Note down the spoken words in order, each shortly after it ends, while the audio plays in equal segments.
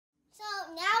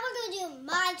gonna do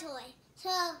my toy. So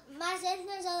my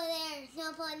sister's over there,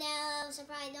 she'll put that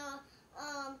surprise doll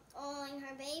on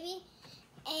her baby.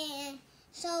 And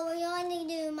so we're going to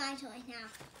do my toy now.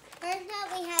 First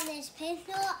up, we have this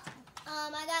pistol.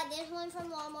 I got this one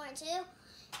from Walmart too.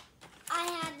 I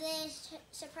have this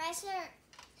suppressor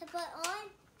to put on.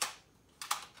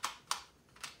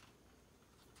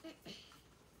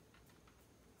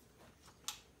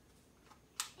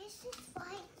 This is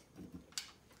fine.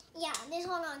 Yeah, this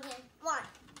one on here. One.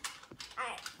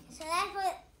 Alright, so that's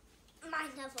what my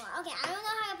stuff on. Okay, I don't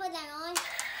know how to put that on,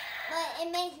 but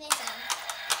it makes this sound.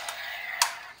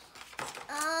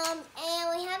 And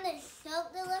we have the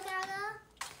soap to look out of,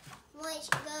 which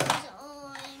goes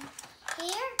on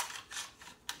here.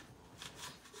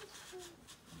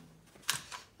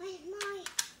 Where's my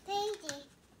baby?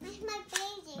 Where's my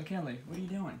baby? McKinley, what are you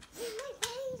doing? Where's my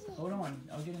baby? Hold on,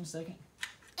 I'll get in a second.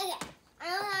 Okay, I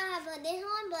don't know how to put this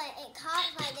on, but it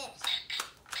cocks like this.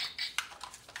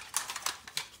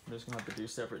 We're just gonna have to do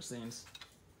separate scenes.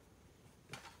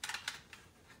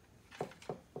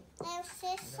 No, I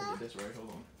sister. gotta get this right, hold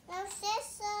on. No,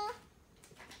 sister.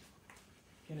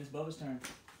 Okay, it's Bubba's turn.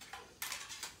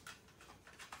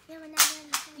 No, we're not doing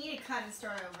this. You need to cut and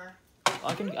start over.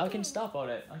 I can stop all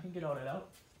that. I can get all that out.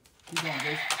 Keep going,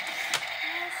 Grace.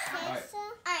 No, Alright. sister.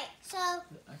 Alright, so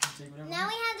I can take whatever. now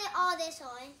we have all this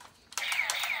on.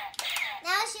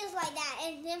 Now it's just like that.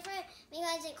 It's different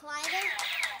because it's quieter.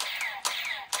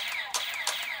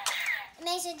 It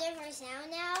makes a different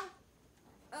sound now.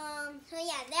 So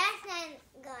yeah, that's that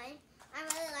gun. I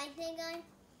really like that gun.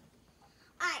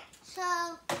 Alright, so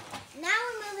now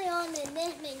we're moving on to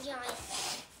this big giant.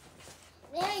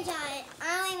 Very giant. I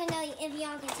don't even know if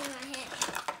y'all can see my head.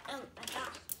 Oh my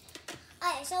gosh.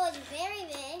 Alright, so it's very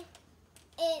big.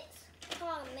 It's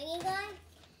called a mini gun.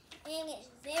 And it's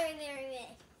very, very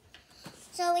big.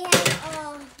 So we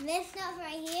have this stuff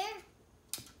right here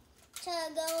to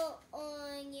go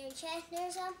on your chest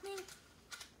or something.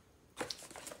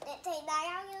 Take that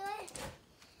out of your way.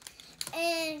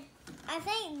 And I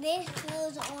think this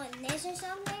goes on this or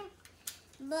something.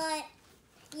 But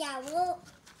yeah,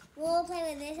 we'll play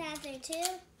with this after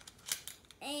too.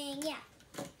 And yeah.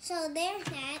 So there's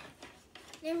that.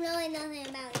 There's really nothing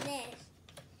about this.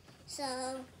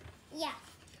 So yeah.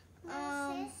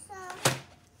 No, sister.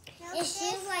 No, It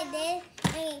shoots like this,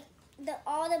 and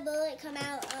all the bullets come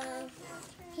out of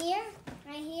here,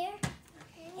 right here,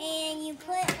 and you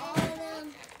put all of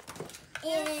them in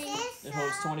It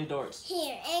holds 20 darts.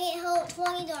 here, and it holds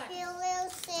 20 darts. Your little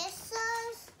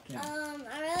sisters. Yeah.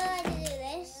 I really like to do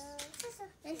this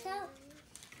and stuff.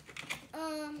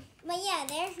 But yeah,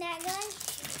 there's that gun.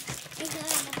 You can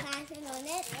have the plastic on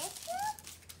it.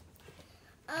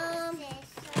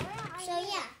 So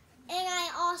yeah, and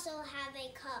I also have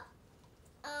a cup.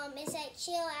 It said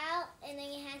chill out, and then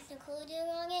it has the cool dude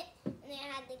on it, and then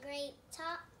it had the great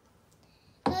top.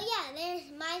 So yeah, there's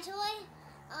my toy.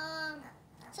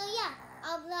 So yeah, I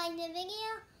hope you like the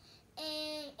video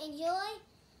and enjoy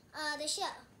the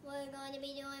show we're going to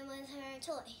be doing with her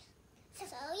toys.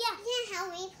 So yeah. Yeah, how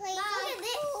we play. Look so at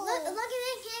this. cool. Look at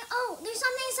this. Oh, there's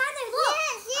something inside there. Look.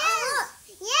 Yes, yes. Oh, look.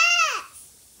 Yes.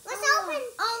 Let's Oh. open.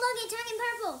 Oh, look, it's turning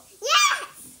purple. Yes.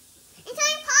 It's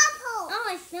only purple. Oh,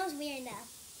 it smells weird though.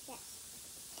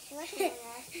 Look at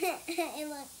that. It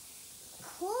looks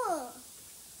cool.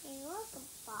 It looks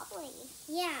bubbly.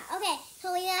 Yeah, okay.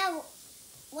 So we gotta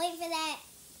wait for that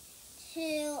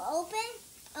to open.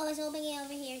 Oh, it's opening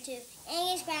over here too.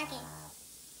 And it's cracking.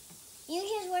 You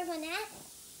just work on that.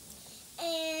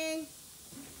 And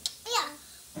yeah.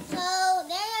 So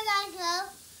there you guys go.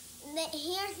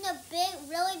 Here's the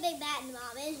really big baton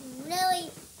bomb. It's really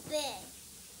big.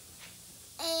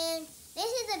 And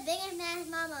this is the biggest baton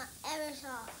bomb I ever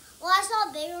saw. Well, I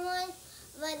saw bigger ones,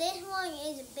 but this one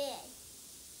is big.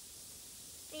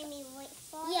 Let me wait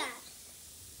for it. Yeah.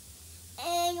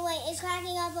 And wait, it's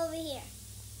cracking up over here.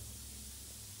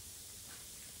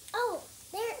 Oh,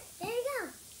 there you go.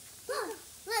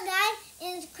 Look guys,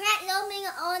 it's cracked open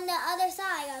on the other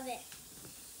side of it.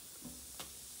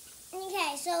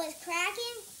 Okay, so it's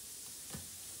cracking.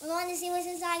 We're going to see what's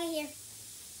inside of here.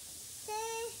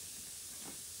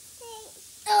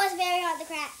 Oh, it's very hard to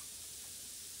crack.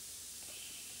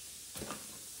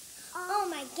 Oh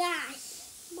my gosh.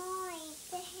 My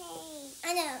behave.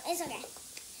 I know, it's okay.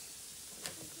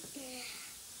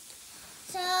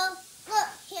 So, look,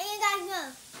 here you guys go.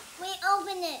 We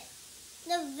opened it.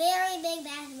 The very big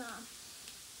bath bomb.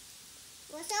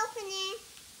 Let's open it.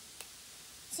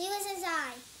 See what's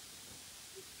inside.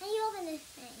 How do you open this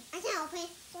thing? I can open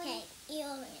it. Okay, you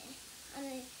open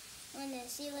it. I'm gonna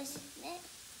see what's in it.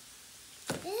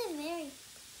 This is very...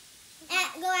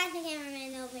 go ask the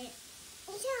cameraman to open it.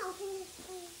 You can open this,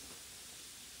 please.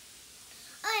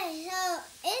 Okay, so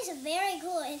it's very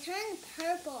cool. It turned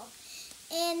purple,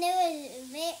 and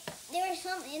there was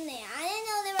something in there. I didn't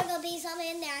know there was gonna be something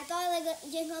in there. I thought it was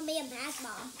just gonna be a bath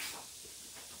bomb.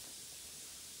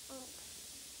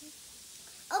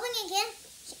 Open it, Kim,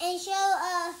 and show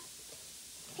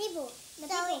people. The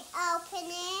So people. we open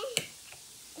it.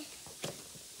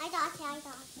 I got you.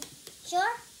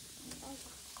 Sure.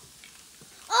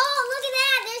 Oh, look at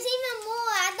that! There's even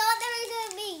more. I thought there was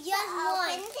gonna be just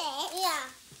one. Opened it. Yeah.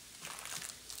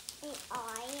 And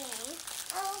oil.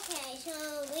 Okay, so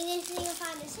we just need to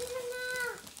find the scissors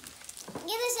now.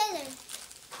 Get the scissors.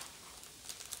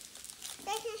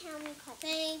 They can help me cut.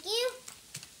 Thank you.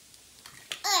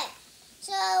 Okay,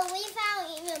 so we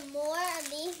found even more of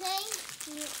these things.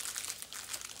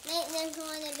 There's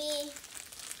going to be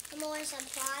more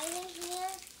supplies in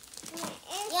here.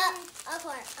 Yep, of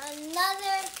course.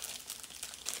 Another.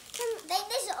 I think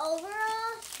this is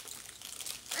overall.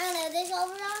 I don't know, this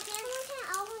overall here. I can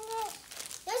open it.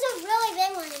 There's a really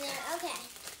big one in there. Okay.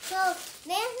 So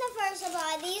there's the first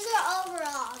supply. These are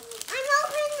overall. I'm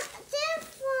opening this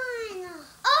one.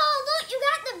 Oh, look, you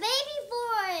got the baby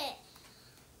for it.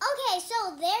 Okay,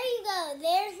 so there you go.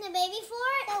 There's the baby for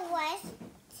it. So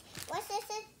what's this?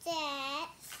 Is that?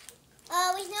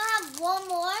 We still have one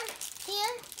more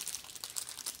here.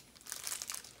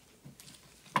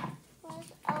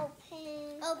 Let's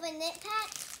open. Open knit pack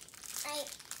right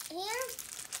here.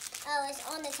 Oh, it's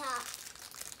on the top.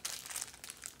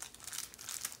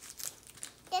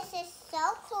 This is so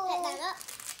cool. Pick that up.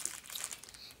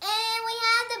 And we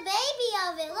have the baby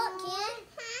of it. Look, Ken.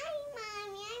 Hi,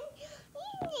 Mommy.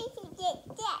 You need to get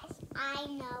this. I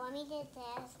know. Let me get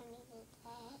this.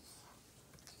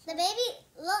 The baby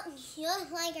looks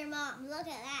just like her mom. Look at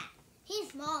that. He's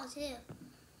small, too.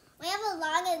 We have a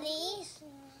lot of these,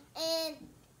 and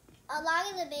a lot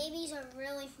of the babies are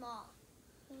really small.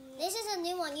 This is a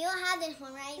new one. You don't have this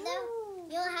one, right, though?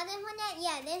 You don't have this one yet?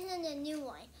 Yeah, this is the new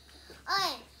one.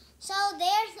 Okay, so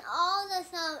there's all the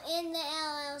stuff in the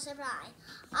LL Surprise.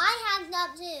 I have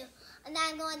stuff, too, and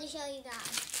I'm going to show you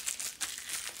guys.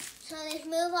 So let's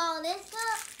move all this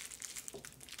stuff.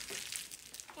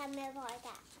 Yeah, move all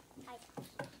that.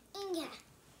 Yeah.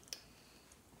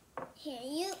 Here,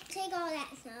 you take all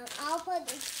that stuff. I'll put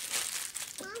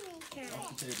this. Mommy.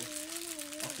 Off the table.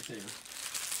 Off the table.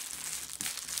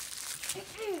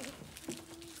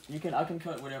 I can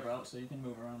cut whatever out so you can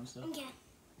move around and stuff. Okay.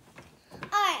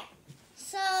 Alright.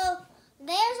 So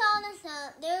there's all the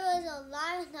stuff. There was a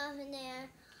lot of stuff in there.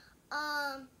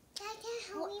 Dad,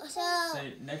 can help me. So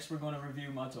Say, next we're going to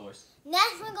review my toys.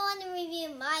 next we're going to review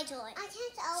my toy. I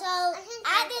can't So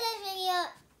after this video,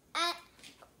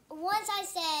 once I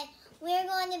said we're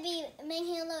going to be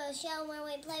making a little show where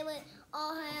we play with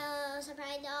all her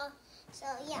surprise dolls. So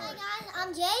yeah. Hi guys,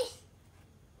 I'm Jace.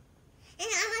 And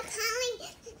I'm a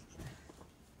Collie.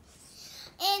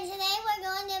 And today we're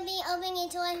going to be opening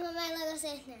toys with my little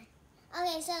sister.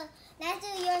 Okay, so let's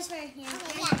do yours first. Here.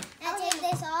 Okay, yeah. Let's take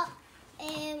this off,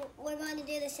 and we're going to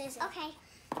do the scissors. Okay.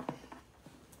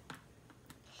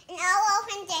 And I'll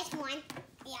open this one.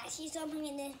 Yeah, she's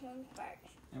opening this one first.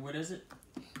 And what is it?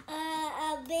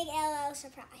 A big LL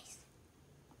surprise.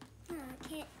 Oh,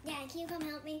 can't. Dad, can you come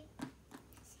help me?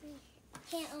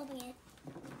 Can't open it.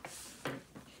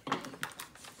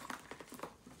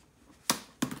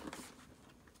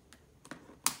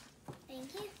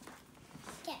 Thank you.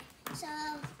 Okay, so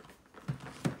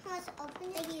Let's open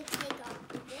I it. think you take off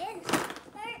this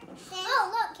first. Oh,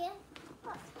 look, Kim.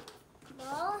 Look.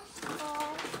 Ball.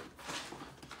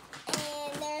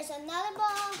 And there's another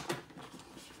ball.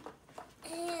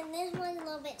 And this one's a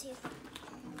little bit too small.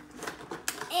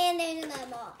 And there's another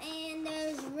ball. And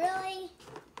there's really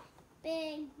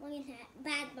big, look at that,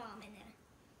 bath bomb in there.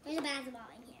 There's a bath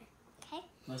bomb in here. Okay?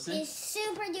 Let's see. It's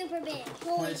super duper big.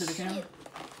 Point it to the camera. Shoot.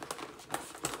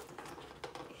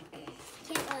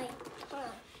 Can't wait. Hold on.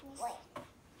 Wait.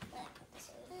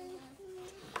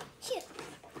 Shoot.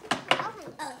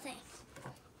 Oh, thanks.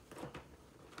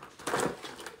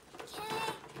 Okay.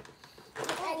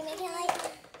 Try to make it light.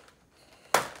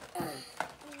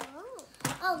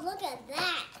 Oh, look at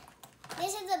that.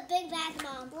 This is a big bath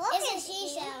bomb. Look It's at a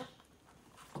seashell.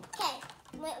 Okay,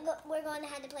 we're going to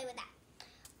have to play with that.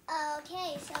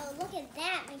 Okay, so look at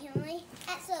that, McKinley.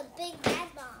 That's a big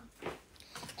bath bomb.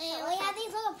 And we have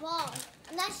these little balls.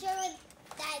 I'm not sure what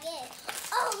that is.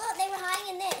 Oh, look, they were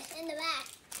hiding this in the back.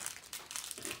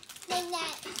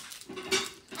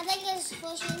 I think there's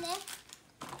squishy in there.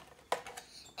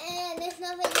 And there's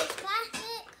nothing just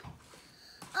plastic.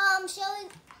 Show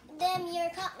them your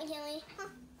cup, McKinley.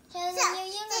 Show them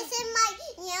your This is my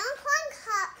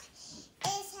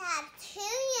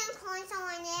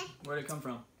Where'd it come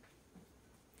from?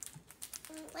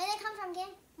 Where did it come from again?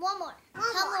 One more.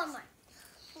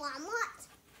 One more.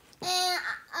 And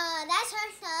that's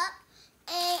her stuff.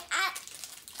 And at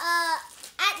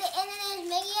the end of this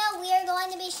video, we are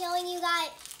going to be showing you guys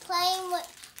playing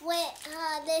with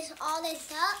all this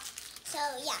stuff. So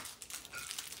yeah.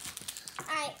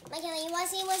 All right, Michaela, you want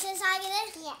to see what's inside of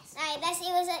this? Yes. All right, let's see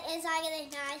what's inside of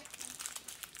this, guys.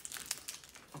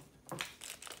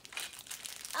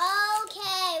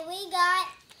 Okay, we got.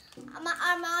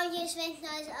 Our mom just finished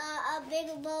us a big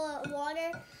bowl of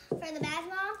water for the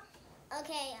bathroom.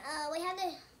 Okay, we have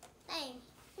the thing.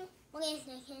 What is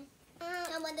this, Kim?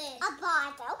 What is? A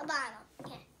bottle. A bottle.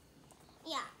 Okay.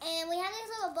 Yeah, and we have this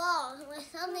little ball with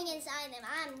something inside them.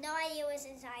 I have no idea what's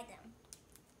inside them.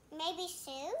 Maybe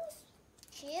shoes?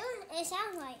 Shoes? It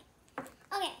sounds like.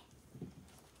 Okay.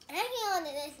 I get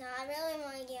onto this now. I really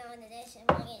want to get onto this and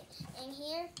bring it in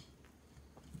here.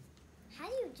 How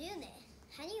do you do this?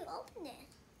 How do you open this?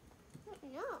 I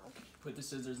don't know. Put the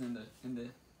scissors in the. In the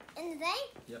thing?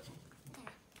 Yep.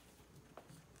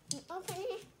 Open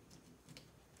it.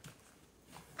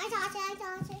 I got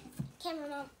it. Camera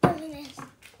mom, open this.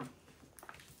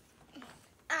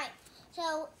 Alright,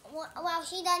 so while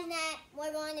she does that,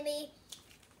 we're going to be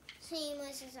seeing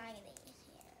what's inside of these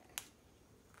here.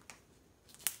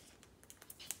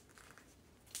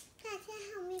 Can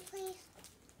you help me, please?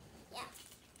 Yeah.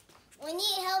 We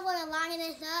need help with unlocking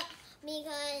this up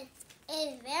because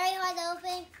it's very hard to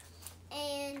open.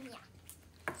 And yeah.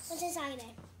 What's inside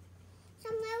there?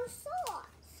 Some little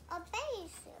socks. A baby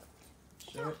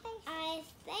suit. Show it. I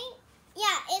think,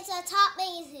 yeah, it's a top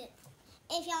bathing suit.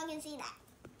 If y'all can see that.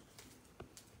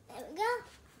 There we go.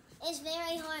 It's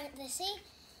very hard to see.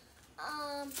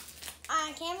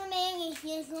 Our cameraman is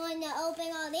just going to open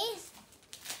all these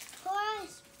for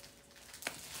us.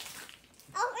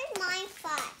 Open mine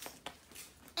first.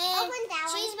 And Open that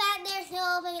one. she's back there still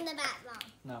opening the back one.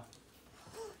 No.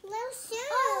 Little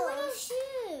shoes. Oh, little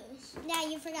shoes. Yeah,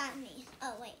 you forgot me.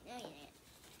 Oh, wait. No, you didn't.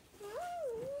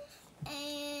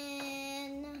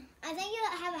 And I think you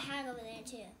have a hat over there,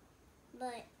 too.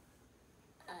 But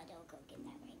don't go get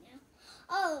that right now.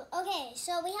 Oh, okay.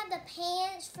 So we have the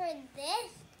pants for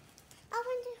this.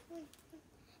 Open this one.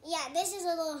 Yeah, this is a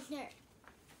little skirt.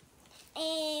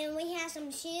 And we have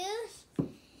some shoes.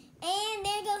 And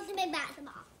there goes the big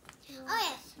basketball.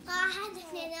 Okay, so I had to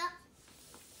stand up.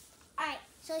 Alright,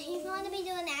 so she's going to be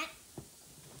doing that.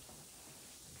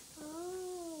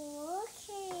 Oh,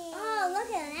 okay. Oh, look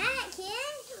at that,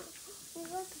 kid.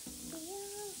 Look.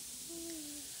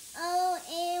 Oh,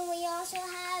 and we also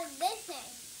have this thing.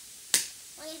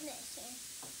 What is this thing?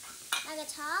 Like a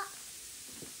top?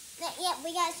 Yeah,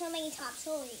 we got so many tops.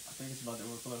 Holy. I think it's about to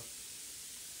overflow.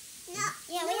 No,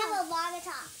 yeah, we have a lot of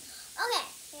tops. Okay,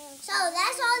 so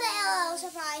that's all the LL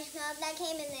surprise stuff that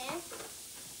came in there.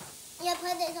 You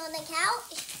put this on the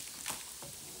couch.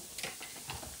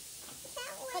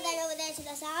 Put that over there to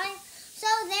the side. So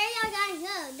there y'all guys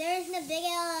go. There's the big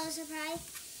LL surprise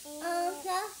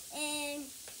stuff. And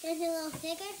there's a little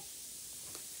sticker.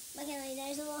 Okay,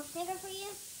 there's a little sticker for you.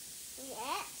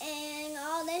 Yeah. And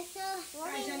all this stuff.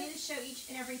 Alright, so I need to show each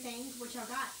and everything what y'all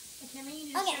got. Okay, you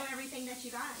need to Okay. show everything that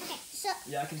you got. Okay, so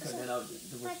Yeah, I can cut that out. The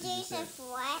But what you these just are said.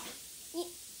 wet.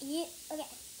 okay.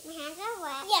 My hands are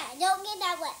wet. Yeah, don't get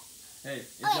that wet. Hey,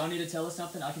 if Okay. y'all need to tell us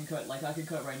something, I can cut. Like I can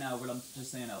cut right now, but I'm just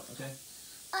saying out. Okay.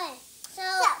 Okay, so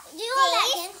do all that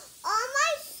again.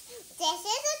 This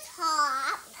is a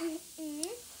top.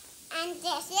 And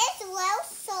this is little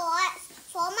shorts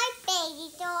for my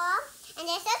baby doll. And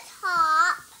this is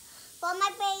top for my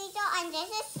baby doll. And this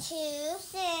is shoes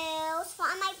for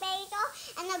my baby doll.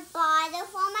 And a bottle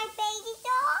for my baby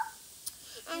doll.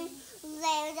 And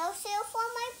little shoe for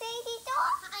my baby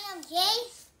doll. I am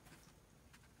Jace.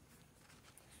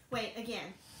 Wait,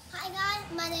 again. Hi guys,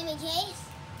 my name is Jace.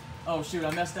 Oh shoot,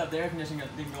 I messed up. The air conditioning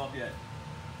didn't go up yet.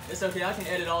 It's okay. I can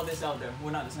edit all this out there.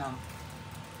 Well, not the sound.